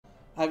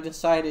I've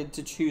decided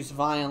to choose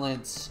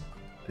violence.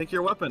 Pick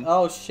your weapon.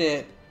 Oh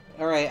shit.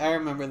 Alright, I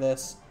remember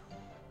this.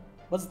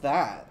 What's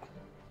that?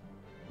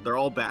 They're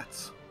all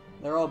bats.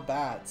 They're all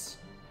bats.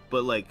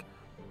 But like,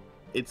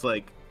 it's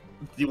like,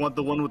 do you want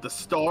the one with the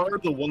star,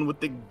 the one with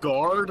the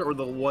guard, or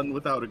the one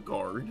without a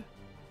guard?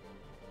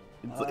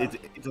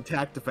 It's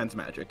attack defense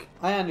magic.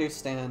 I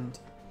understand.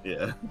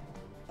 Yeah.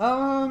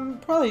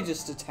 Probably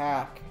just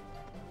attack.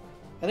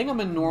 I think I'm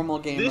a normal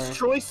gamer. This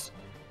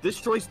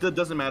choice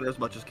doesn't matter as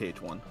much as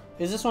KH1.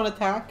 Is this one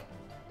attack?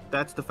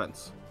 That's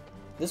defense.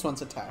 This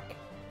one's attack.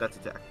 That's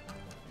attack.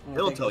 I'm gonna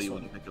It'll take tell this you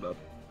one. when you pick it up.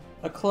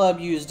 A club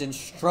used in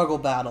struggle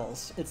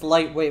battles. Its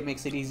lightweight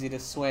makes it easy to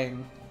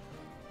swing.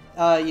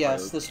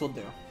 Yes, this will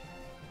do.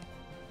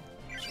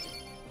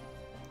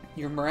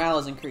 Your morale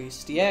is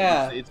increased.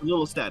 Yeah. It's a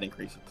little stat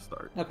increase at the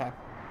start. Okay.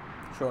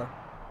 Sure.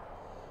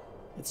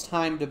 It's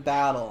time to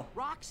battle.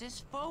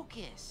 Roxas,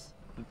 focus.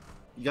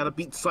 You gotta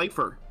beat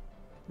Cypher.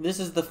 This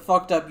is the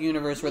fucked up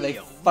universe where they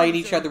fight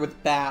each other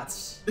with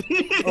bats.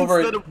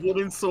 Instead of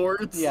wooden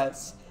swords.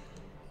 Yes.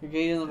 You're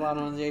gauging the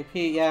bottom of the AP.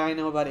 Yeah, I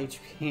know about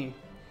HP.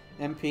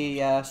 MP,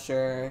 yeah,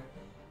 sure.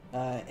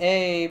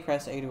 A,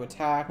 press A to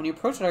attack. When you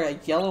approach it, a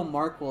yellow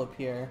mark will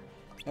appear.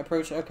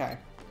 Approach, okay.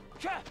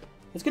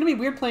 It's gonna be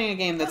weird playing a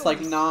game that's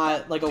like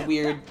not like a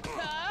weird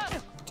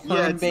turn-based.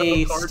 Yeah, it's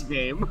a card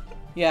game.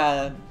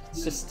 Yeah,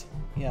 it's just,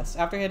 yes.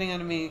 After hitting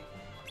enemy,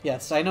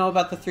 yes, I know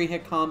about the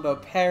 3-hit combo.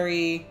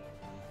 Parry.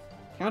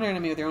 Counter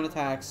enemy with your own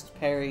attacks.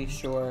 Parry,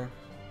 sure.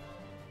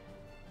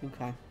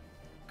 Okay.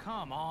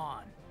 Come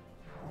on.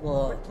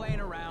 Well, Quit playing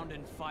around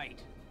and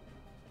fight.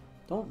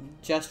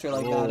 don't gesture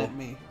like that at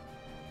me.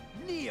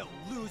 Kneel,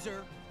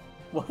 loser.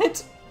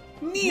 What?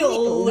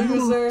 Kneel, loser.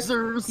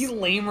 Losers. You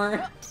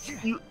lamer.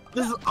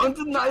 This is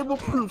undeniable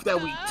proof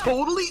that we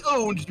totally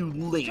owned you,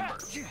 lamer.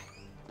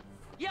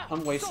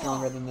 I'm way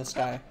stronger than this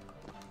guy.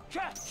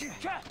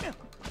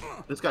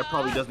 This guy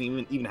probably doesn't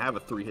even have a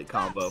 3-hit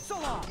combo.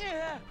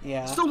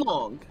 Yeah. So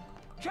long.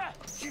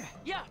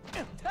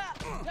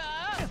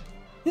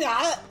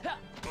 Yeah.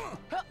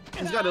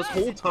 He's got his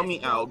whole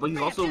tummy out, but he's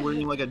also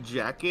wearing like a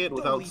jacket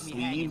without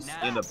sleeves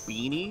and a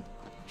beanie.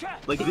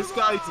 Like, this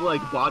guy's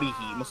like body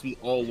heat must be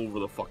all over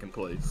the fucking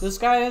place. This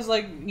guy is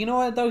like, you know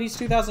what though? He's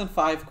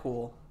 2005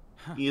 cool.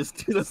 He is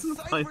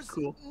 2005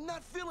 cool.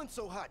 Not feeling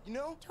so hot, you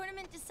know?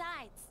 Tournament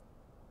decides.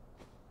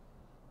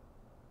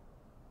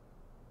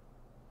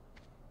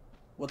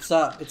 What's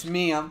up? It's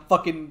me. I'm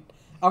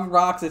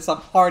Roxas. I'm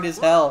hard as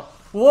hell.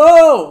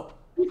 Whoa!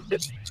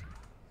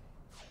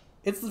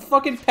 It's the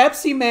fucking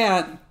Pepsi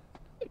Man.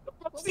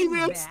 Pepsi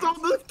Man stole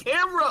the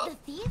camera. The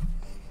thief?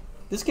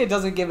 This kid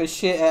doesn't give a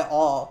shit at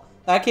all.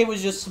 That kid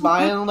was just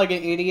smiling like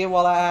an idiot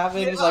while that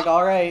happened. He's like,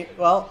 alright,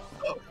 well.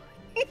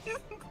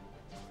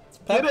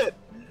 Get it.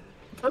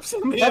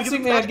 Pepsi Man,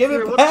 Pepsi Man, give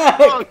here. it What's back!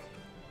 wrong?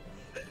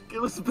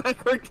 Give us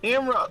back our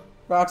camera.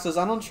 Roxas,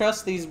 I don't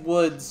trust these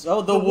woods.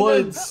 Oh, the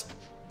woods.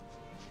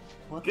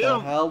 What Get the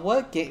him. hell?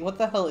 What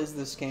the hell is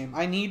this game?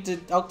 I need to...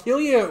 I'll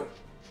kill you!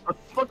 I'll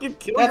fucking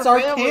kill That's your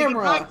our family.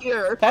 camera! Get back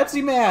here.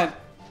 Pepsi Man!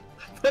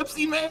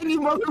 Pepsi Man, you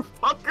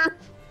motherfucker!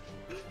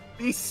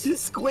 He's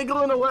just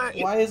squiggling away.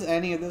 Why is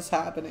any of this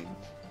happening?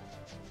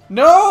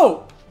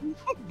 No!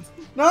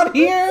 Not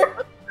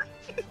here!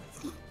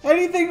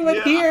 Anything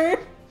but here!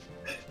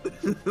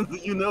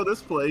 You know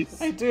this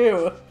place. I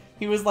do.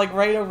 He was like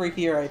right over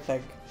here, I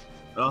think.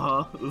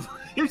 Uh-huh.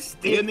 You're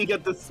standing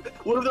at this...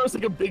 What if there was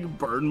like a big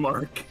burn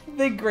mark?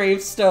 Big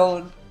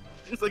gravestone.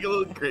 Just like a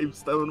little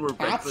gravestone where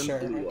Capture.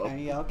 Pepsi blew up. Okay,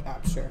 yeah, I'll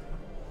capture.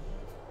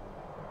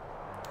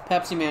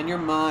 Pepsi Man, you're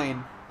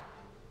mine.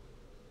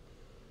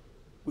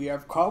 We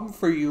have come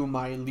for you,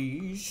 my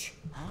liege.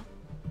 Huh?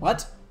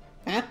 What?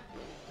 Huh?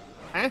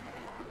 Huh?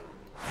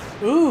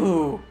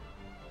 Ooh.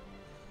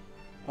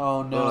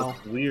 Oh no. Oh,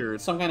 that's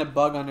weird. Some kind of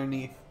bug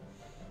underneath.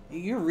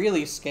 You're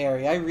really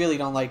scary. I really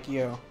don't like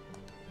you.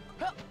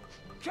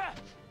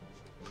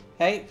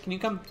 Hey, can you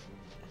come?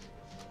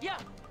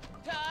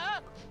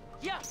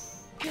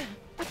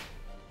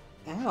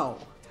 Ow.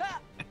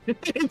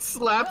 It's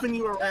slapping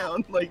you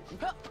around like...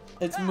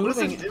 It's What does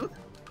moving. it do?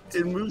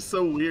 It moves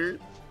so weird.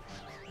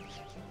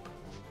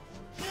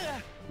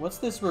 What's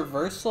this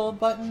reversal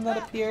button that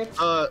appeared?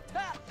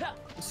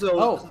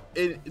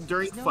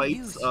 During no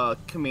fights, use.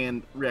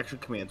 reaction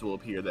commands will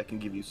appear that can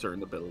give you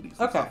certain abilities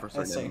and Okay, stuff for I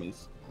certain see.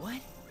 enemies.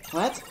 What?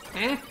 What?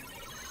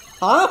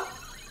 Huh?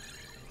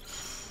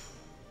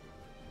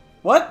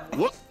 What?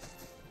 What?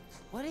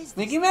 What is this?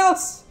 Mickey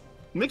Mouse!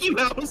 Mickey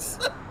Mouse!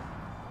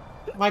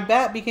 My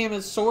bat became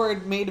a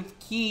sword made of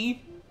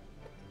key.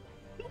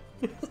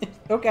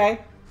 Okay.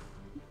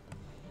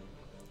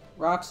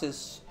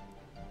 Roxas.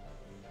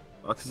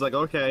 Rox is like,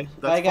 okay,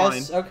 that's I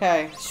guess, fine.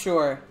 okay,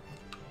 sure.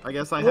 I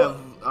guess I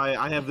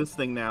have this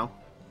thing now.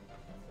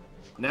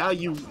 Now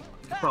you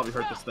probably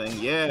hurt this thing.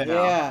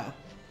 Yeah.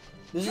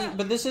 Yeah.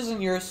 But this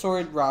isn't your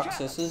sword,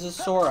 Roxas. This is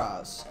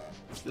Sora's.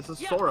 This is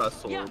Sora's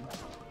sword.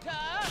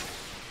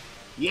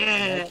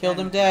 Yeah. I killed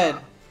him dead.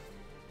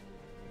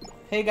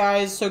 Hey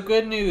guys, so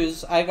good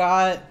news. I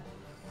got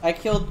I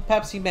killed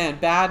Pepsiman.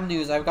 Bad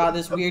news. I've got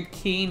this weird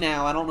key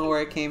now. I don't know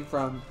where it came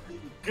from.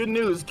 Good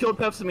news, killed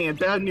Pepsiman.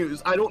 Bad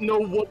news, I don't know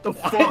what the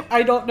fuck.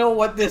 I don't know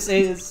what this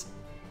is.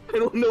 I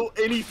don't know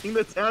anything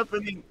that's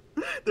happening.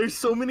 There's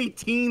so many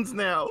teens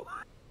now.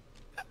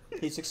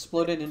 He's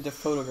exploded into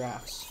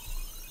photographs.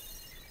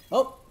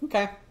 Oh,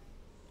 okay.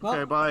 Well,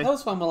 Okay, bye. that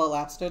was fun while it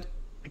lasted.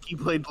 The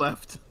keyblade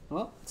left.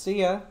 Well, see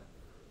ya.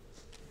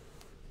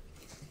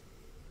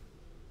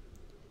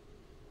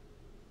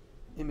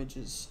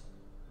 Images.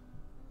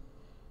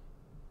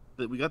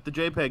 We got the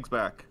JPEGs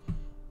back.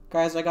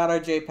 Guys, I got our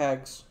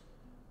JPEGs.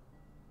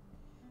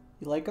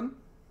 You like them?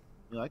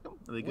 You like them?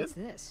 Are they good? What's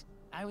this?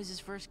 I was his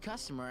first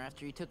customer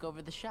after he took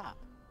over the shop.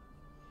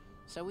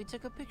 So we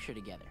took a picture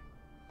together.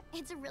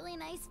 It's a really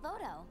nice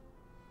photo.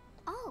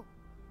 Oh,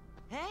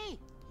 Hey,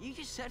 you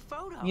just said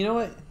photo. You know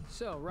what?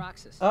 So,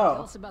 Roxas, Oh.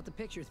 tell us about the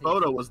picture thing.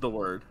 Photo was the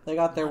word. They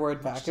got their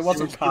word back. It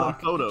wasn't Stealing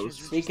cock.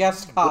 photos. We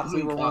guessed cock.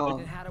 We were Wasn't cock. wrong.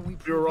 And how do we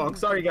You were wrong. prove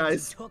Sorry, he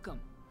guys. took 'em?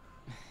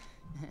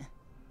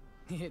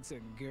 It's a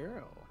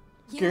girl.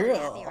 you Girl.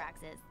 know Kathy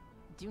Roxas.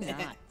 Do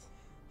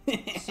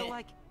not. So,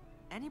 like,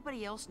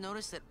 anybody else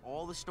notice that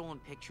all the stolen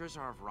pictures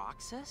are of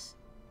Roxas?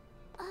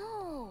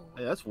 Oh,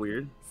 Hey, that's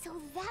weird.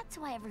 so that's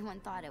why everyone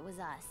thought it was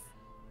us.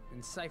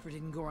 And Cypher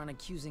didn't go around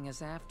accusing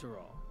us after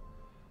all.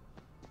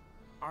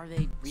 Are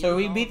they So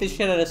we really beat the all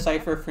shit out of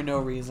Cypher for no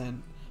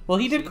reason. Well,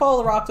 he did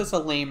call Roxas a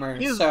lamer,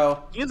 He is,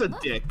 so... he is a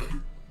dick.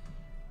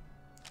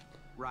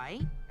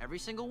 Right? Every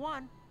single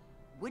one.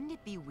 Wouldn't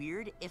it be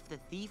weird if the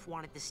thief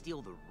wanted to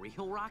steal the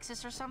real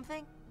Roxas or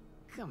something?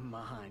 Come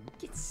on,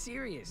 get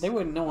serious. They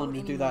wouldn't know one Why to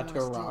would do that to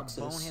a anyone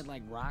steal Roxas. bonehead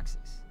like Roxas.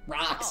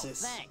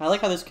 Roxas. Oh, thanks. I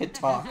like how this kid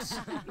talks.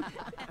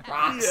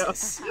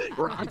 Roxas. Yeah.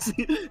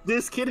 Roxy.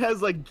 This kid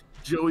has like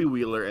Joey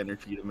Wheeler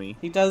energy to me.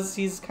 He does,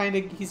 he's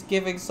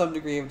giving some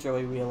degree of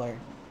Joey Wheeler.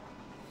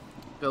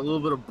 Got a little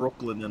bit of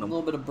Brooklyn in A him.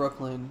 little bit of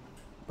Brooklyn.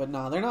 But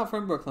no, they're not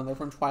from Brooklyn, they're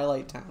from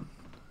Twilight Town.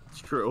 It's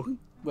true.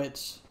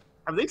 Which...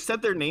 Have they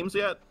said their names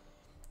yet?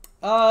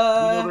 Do you know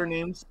Uh... their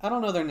names? I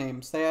don't know their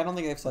names. I don't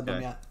think they've said them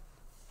Okay. yet.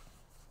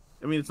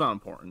 I mean, it's not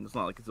important. It's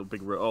not like it's a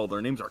big... Oh,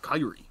 their names are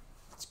Kyrie.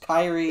 It's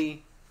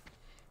Kyrie,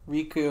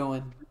 Riku,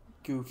 and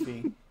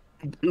Goofy.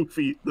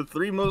 Goofy. The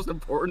three most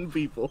important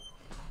people.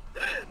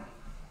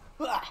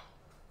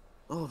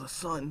 Oh, the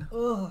sun.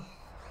 Ugh.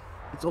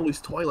 It's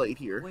always twilight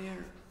here. Where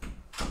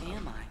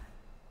am I?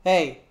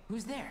 Hey!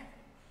 Who's there?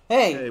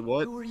 Hey! Hey,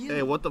 what? Who are you?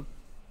 Hey, what the...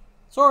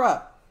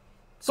 Sora!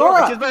 Sora,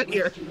 Sora! get back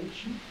here!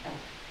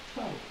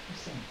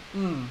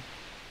 Hmm.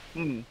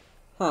 Hmm.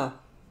 Huh.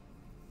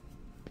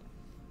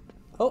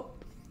 Oh.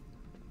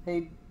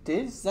 Hey,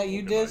 Diz? Is that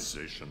you, Diz?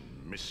 Organization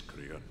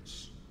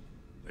miscreants.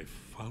 They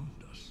found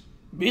us.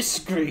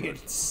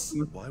 Miscreants.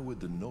 Why would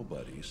the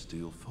nobody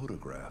steal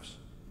photographs?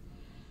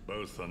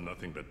 Both are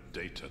nothing but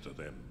data to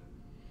them.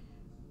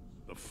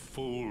 The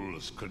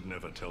fools could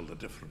never tell the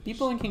difference.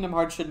 People in Kingdom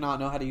Hearts should not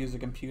know how to use a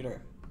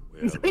computer.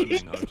 We're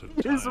running out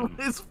of time.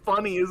 It's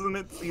funny, isn't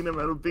it? Seeing him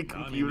at a big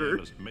computer. Namine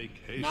must make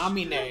haste.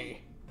 Namine.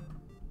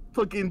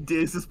 Fucking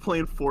Diz is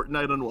playing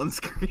Fortnite on one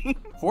screen.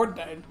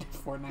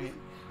 Fortnite.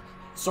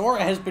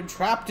 Sora has been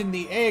trapped in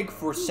the egg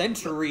for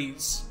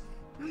centuries.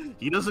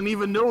 He doesn't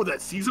even know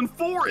that Season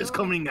 4 is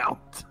coming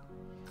out.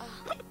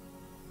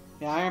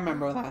 Yeah, I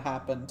remember when that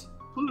happened.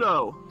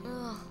 Pluto.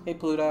 Ugh, Hey,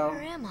 Pluto.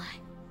 where am I?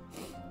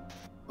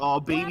 Oh,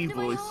 What baby happened to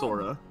my voice, home?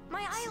 Sora.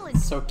 My island.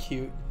 So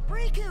cute.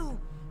 Riku,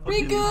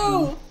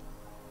 Riku!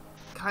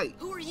 Kai.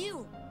 who are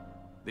you?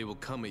 They will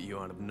come at you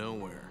out of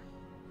nowhere.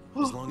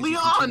 As Oh, long as you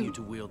Leon! continue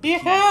to wield the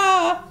key.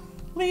 Yeah!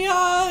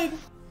 Leon!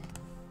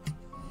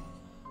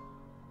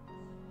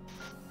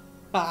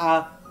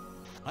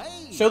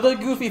 Hey, Show the why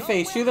don't you goofy come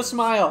face. with Show the us?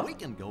 smile. We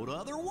can go to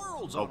other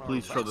worlds. Oh, on our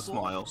please show the vessel.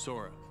 smile.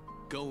 Sora,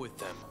 go with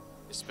them.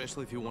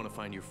 Especially if you want to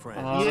find your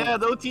friend. Yeah,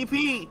 the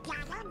OTP.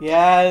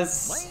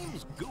 Yes!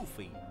 Name's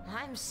Goofy.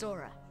 I'm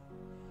Sora.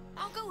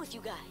 I'll go with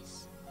you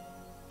guys.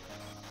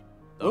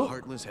 The Oh.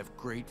 Heartless have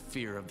great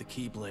fear of the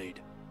Keyblade.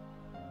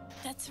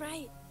 That's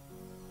right.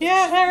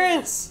 Yeah,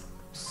 Harris!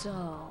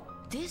 So,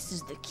 this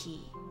is the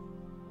key.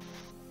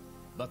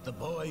 But the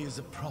boy is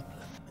a problem.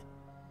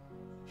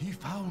 He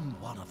found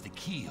one of the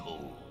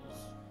keyholes.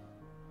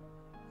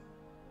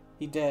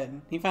 He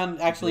did. He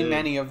found actually did.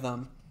 many of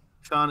them.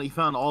 He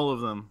found all of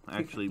them,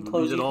 actually. He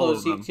We did all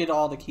of he them. did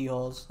all the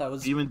keyholes. That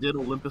was We even did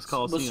Olympus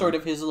Coliseum. was sort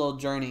of his little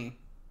journey.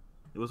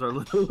 It was our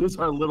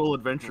little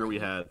adventure we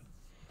had.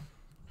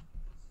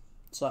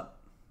 What's up?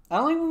 I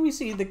don't like when we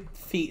see the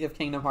feet of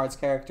Kingdom Hearts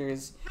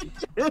characters.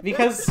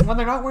 Because when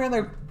they're not wearing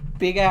their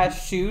big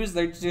ass shoes,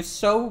 they're just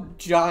so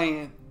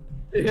giant.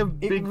 They have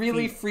It big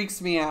really feet.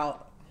 freaks me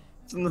out.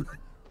 It's in the-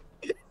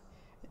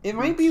 It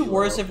might be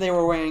worse if they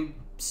were wearing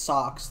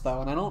socks,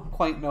 though, and I don't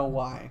quite know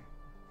why.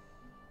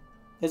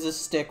 There's a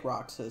stick,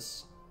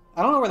 Roxas.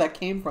 I don't know where that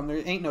came from.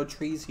 There ain't no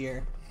trees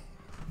here.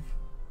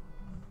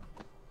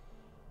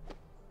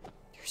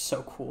 You're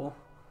so cool.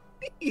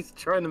 He's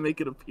trying to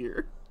make it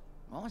appear.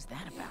 What was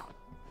that about?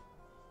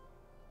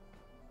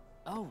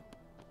 Oh,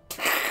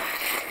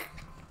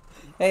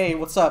 Hey,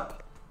 what's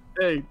up?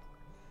 Hey,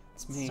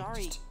 It's me.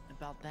 sorry Just,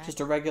 about that. just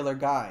a regular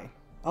guy.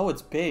 Oh,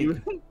 it's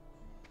big.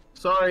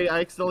 Sorry,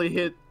 I accidentally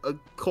hit a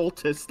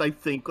cultist, I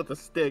think, with a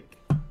stick.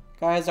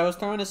 Guys, I was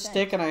throwing a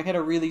stick and I hit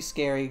a really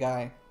scary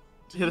guy.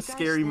 Hit a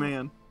scary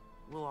man.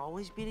 We'll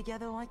always be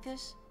together like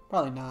this?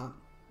 Probably not.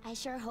 I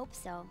sure hope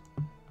so.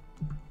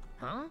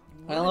 Huh?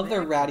 I love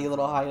their ratty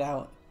little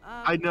hideout.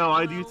 I know,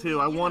 I do too.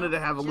 I wanted to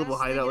have a little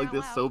hideout like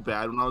this so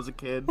bad when I was a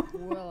kid.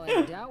 Well,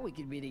 I doubt we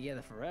could be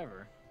together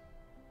forever.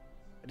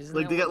 But isn't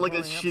Like, that they got what like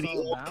a growing up's shitty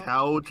all old about?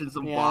 couch and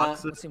some Yeah.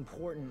 boxes. What's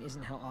important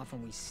isn't how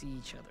often we see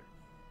each other,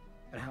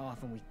 but how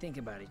often we think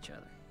about each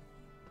other.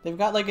 They've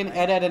got like an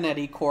Ed, Edd and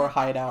Eddie core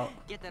hideout.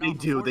 Get that They off the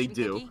do, fortune they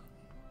do. cookie?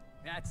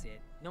 That's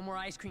it. No more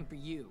ice cream for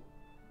you.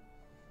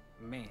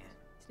 Man,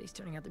 today's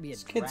turning out to be a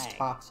This kid's drag.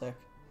 toxic.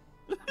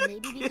 Maybe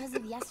because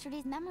of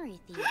yesterday's memory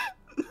thief.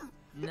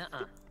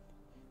 Nuh-uh.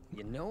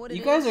 You know what it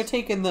You guys is? are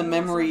taking the Who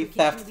wants memory vacation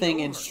theft to be thing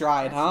in over?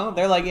 stride, That's huh? all.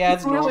 They're like, yeah,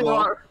 it's They really normal.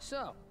 are.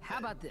 So, how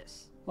about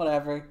this?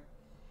 Whatever.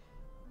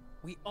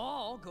 We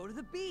all go to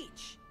the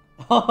beach.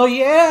 Oh, Why do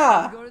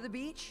yeah! we go to the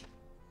beach?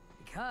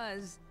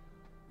 Because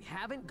we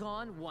haven't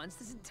gone once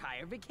this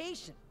entire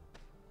vacation.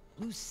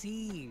 Blue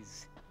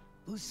seas,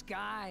 blue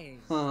skies.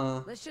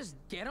 Huh. Let's just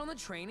get on the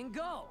train and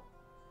go.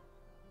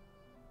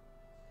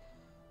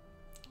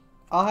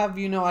 I'll have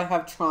you know I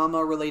have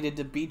trauma related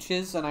to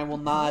beaches and I will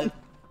not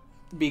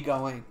be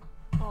going.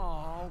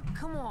 Oh,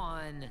 come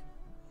on.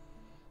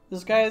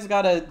 This guy's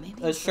got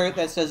a shirt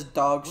that says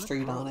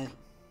Dogstreet on it.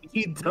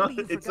 He does.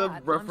 you It's a forgot,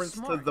 I'm reference to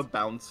smart. the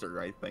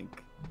bouncer, I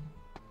think.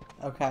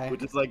 Okay.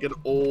 Which is like an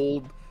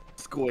old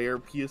Square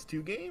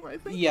PS2 game, I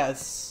think.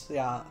 Yes,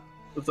 yeah.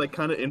 It's like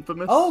kind of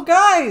infamous. Oh,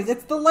 guys!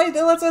 It's the light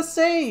that lets us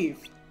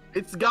save!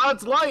 It's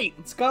God's light!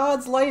 It's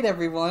God's light,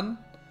 everyone.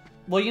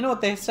 Well, you know what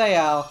they say,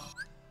 Al.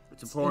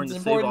 It's important It's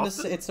to save important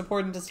often. it's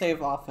important to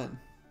save often.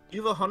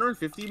 You have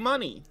 150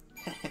 money.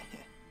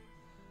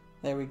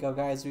 There we go,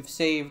 guys. We've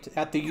saved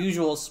at the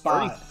usual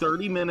Already spot.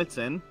 30 minutes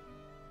in.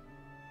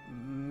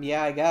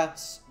 Yeah, I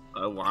guess.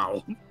 Oh,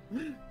 wow.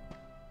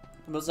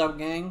 What's up,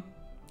 gang?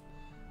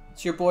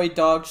 It's your boy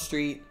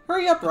Dogstreet.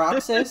 Hurry up,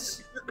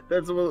 Roxas.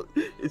 That's what.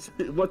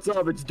 What's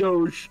up? It's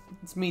Doge.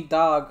 It's me,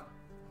 Dog.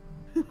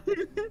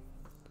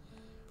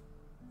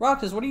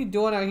 Roxas, what are you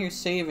doing out here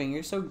saving?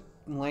 You're so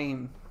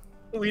lame.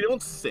 We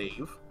don't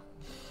save.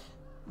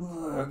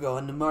 We're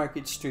going to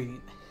Market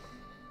Street.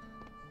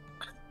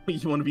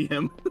 You want to be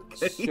him?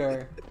 Okay.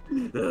 Sure.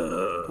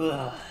 Ugh.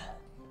 Ugh.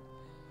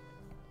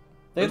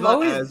 There's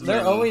not as They're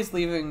many. always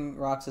leaving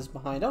Roxas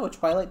behind. Oh, a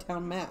Twilight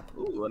Town map.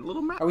 Ooh, a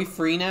little map. Are we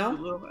free A now?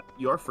 little map.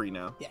 You are free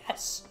now.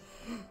 Yes.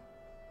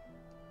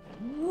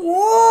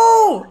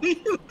 Whoa!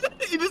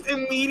 You just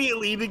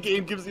immediately the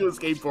game gives you a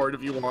skateboard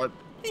if you want.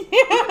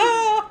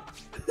 Yeah!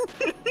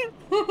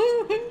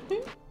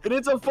 And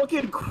it's a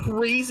fucking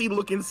crazy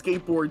looking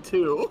skateboard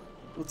too.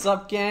 What's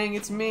up, gang?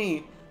 It's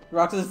me.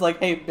 Roxas is like,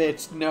 hey,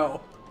 bitch,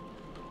 no.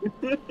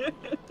 Can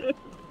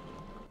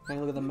I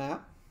look at the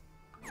map?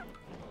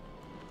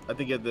 I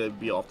think you have to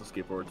be off the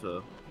skateboard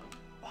to.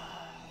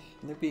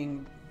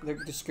 They're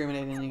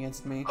discriminating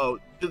against me. Oh,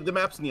 the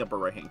map's in the upper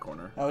right hand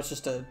corner. Oh, it's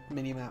just a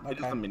mini map. It's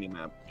just Okay. a mini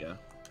map, yeah.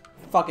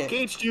 Fuck it.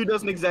 KH2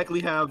 doesn't exactly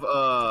have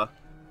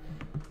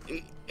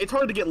it's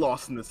hard to get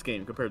lost in this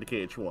game compared to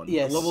KH1.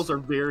 Yes. The levels are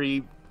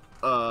very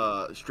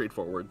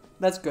straightforward.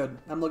 That's good.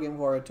 I'm looking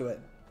forward to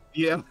it.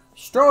 Yeah.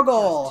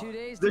 Struggle! 2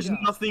 days to There's go.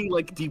 nothing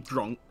like deep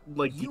You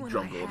jungle and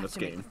I in have this to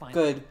make game. the final.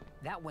 Good.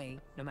 That way,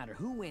 no matter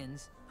who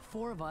wins, the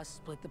 4 of us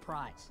split the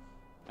prize.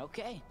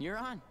 Okay, you're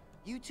on.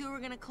 You two are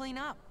gonna clean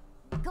up.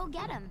 Go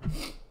get him.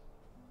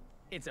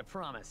 It's a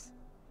promise.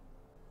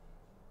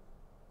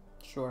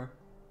 Sure.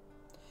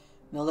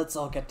 Now let's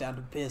all get down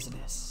to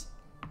business.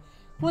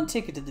 One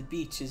ticket to the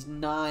beach is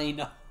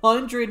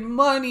 900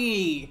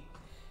 money!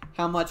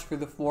 How much for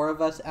the 4 of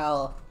us,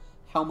 Al?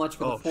 How much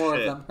for the Oh, 4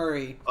 shit. of them?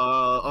 Hurry.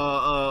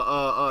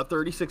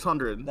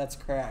 3,600. That's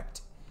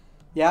correct.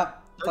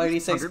 Yep,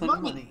 3,600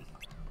 money. money.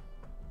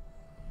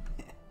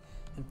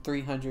 And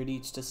 300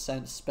 each to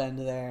spend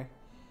there.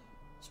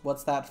 So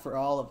what's that for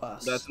all of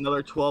us? That's another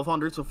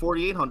 1,200, so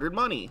 4,800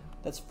 money.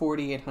 That's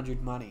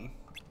 4,800 money.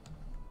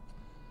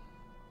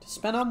 To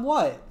spend on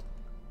what?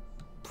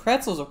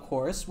 Pretzels, of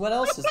course. What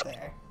else is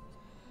there?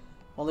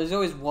 Well, there's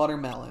always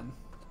watermelon.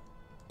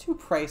 Too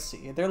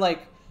pricey. They're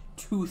like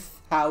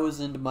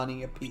 2,000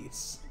 money a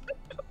piece.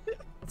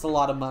 It's a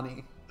lot of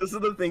money. This is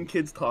the thing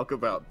kids talk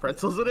about.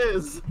 Pretzels it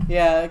is.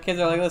 Yeah, kids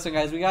are like, listen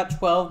guys, we got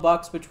 12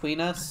 bucks between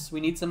us. We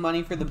need some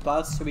money for the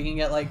bus so we can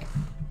get like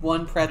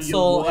one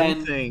pretzel one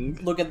and thing.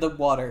 look at the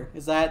water.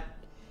 Is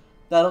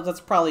that's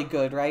probably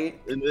good, right?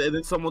 And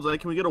then someone's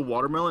like, can we get a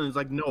watermelon? And it's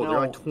like, no, they're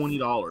like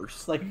 $20.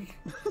 It's like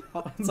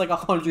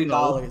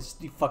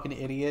 $100. You fucking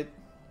idiot.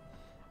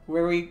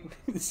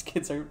 These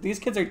kids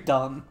are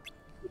dumb.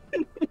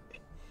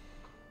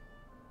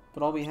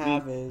 But all we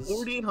have is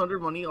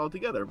 4,800 money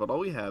altogether, but all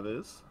we have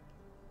is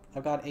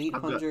I've got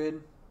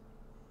 800.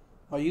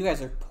 Oh, you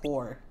guys are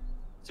poor.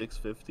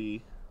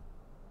 650.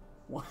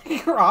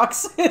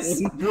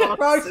 Roxas.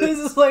 Roxas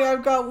is like,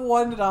 I've got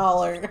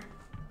 $1.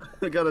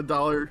 I got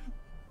 $1.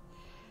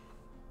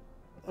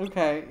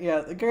 Okay,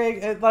 yeah,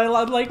 Greg, I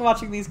like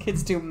watching these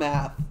kids do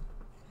math.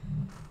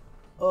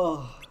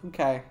 Oh,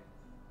 okay.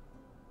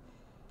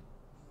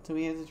 So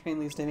we have to train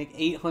these to make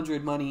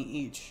 800 money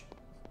each.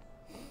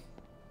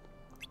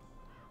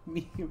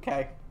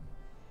 Okay.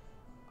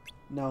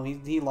 No,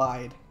 he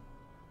lied.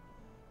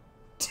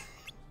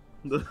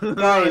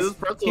 Guys,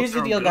 here's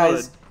the deal,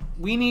 guys.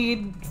 We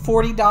need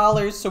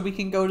 $40 so we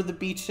can go to the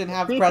beach and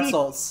have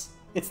pretzels.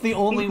 It's the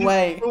only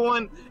way.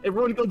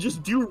 Everyone go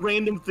just do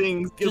random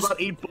things. Get about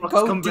 $8.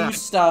 Go come do back.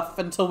 stuff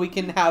until we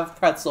can have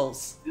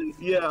pretzels.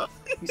 Yeah.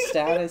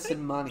 Status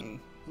and money.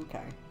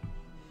 Okay.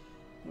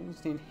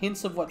 Understand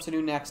hints of what to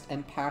do next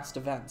and past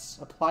events.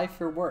 Apply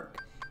for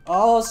work.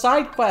 Oh,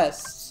 side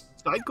quests.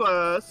 Side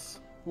quests.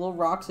 Little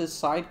Roxas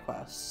side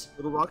quests.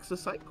 Little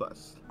Roxas side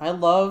quests. I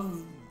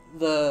love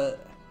the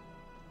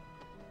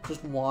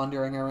just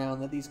wandering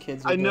around that these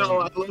kids are I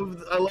know.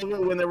 doing. I love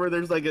it whenever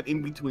there's like an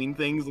in between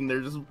things and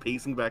they're just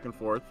pacing back and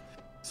forth.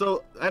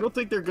 So I don't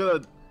think they're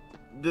gonna.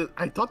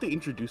 I thought they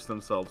introduced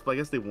themselves, but I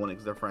guess they won't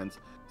because they're friends.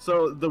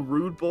 So the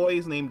rude boy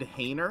is named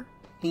Hayner.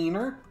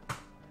 Hayner.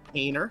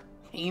 Hayner.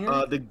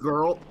 Hayner. The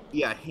girl,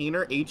 yeah,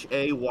 Hayner,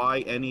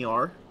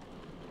 Hayner.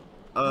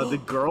 The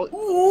girl.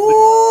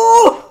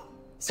 Ooh!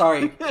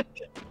 Sorry.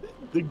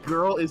 The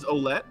girl is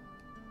Olette.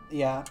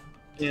 Yeah.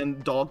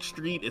 And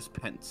Dogstreet is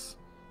Pence.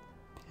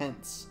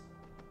 Pence.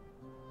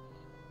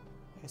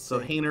 So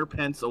Hayner,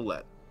 Pence,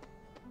 Olette.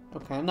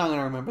 Okay, I'm not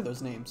gonna remember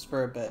those names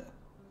for a bit.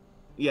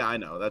 Yeah, I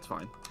know. That's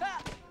fine.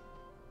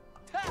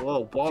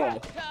 Whoa,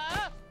 ball.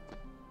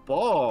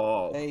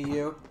 Ball. Hey,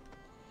 you.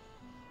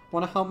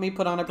 Want to help me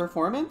put on a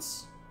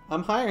performance?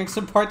 I'm hiring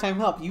some part-time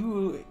help.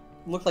 You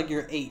look like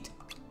you're 8.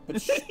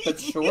 But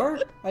sure,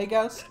 I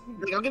guess.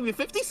 I'll give you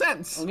 50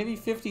 cents. I'll give you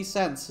 50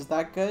 cents. Is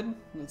that good?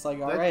 It's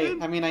like, alright.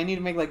 I mean, I need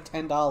to make like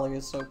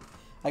 $10, so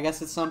I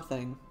guess it's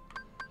something.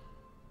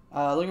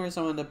 Looking for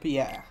someone to...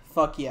 Yeah.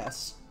 Fuck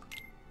yes.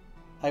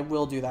 I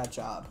will do that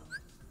job.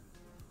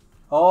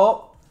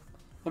 Oh!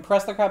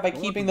 Impress the crowd by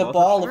keeping the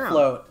ball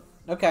afloat.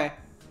 Okay.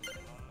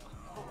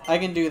 I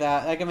can do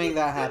that. I can make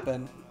that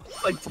happen.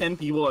 Like 10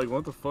 people like,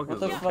 what the fuck is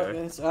this? What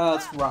the fuck?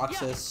 It's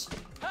Roxas.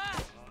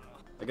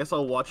 I guess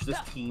I'll watch this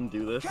team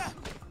do this.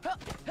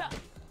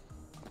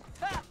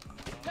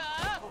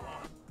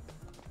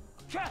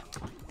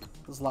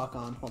 Let's lock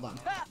on. Hold on.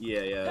 Yeah,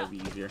 it'll be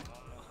easier.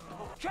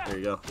 There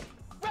you go.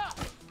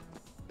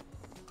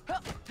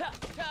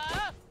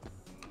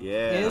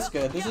 Yeah. It is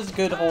good. This is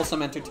good,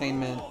 wholesome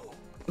entertainment.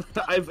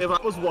 If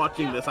I was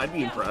watching this, I'd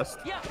be impressed.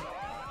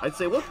 I'd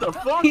say, what the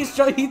fuck?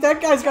 That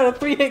guy's got a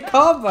 3-hit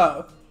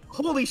combo.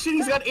 Holy shit,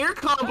 he's got air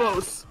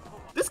combos.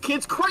 This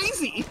kid's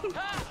crazy.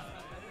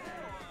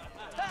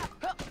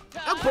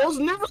 That ball's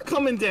never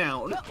coming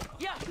down.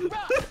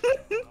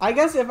 I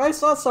guess if I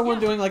saw someone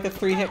doing like a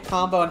 3-hit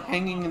combo and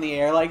hanging in the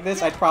air like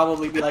this, I'd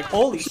probably be like,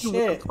 holy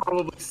shit.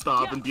 Probably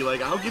stop and be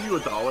like, I'll give you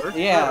 $1.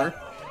 Yeah.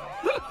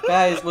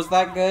 Guys, was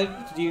that good?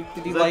 Did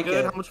you like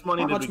it? How much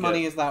money How much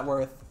money is that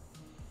worth?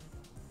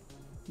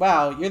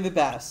 Wow, you're the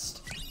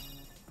best.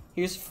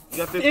 Here's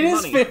it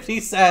is 50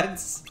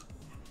 cents.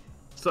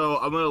 So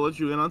I'm gonna let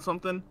you in on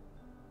something.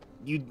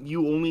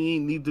 You only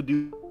need to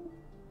do.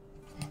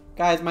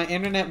 Guys, my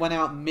internet went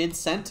out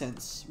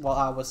mid-sentence while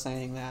I was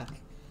saying that.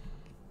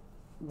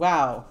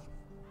 Wow.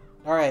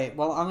 Alright,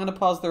 well, I'm gonna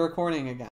pause the recording again.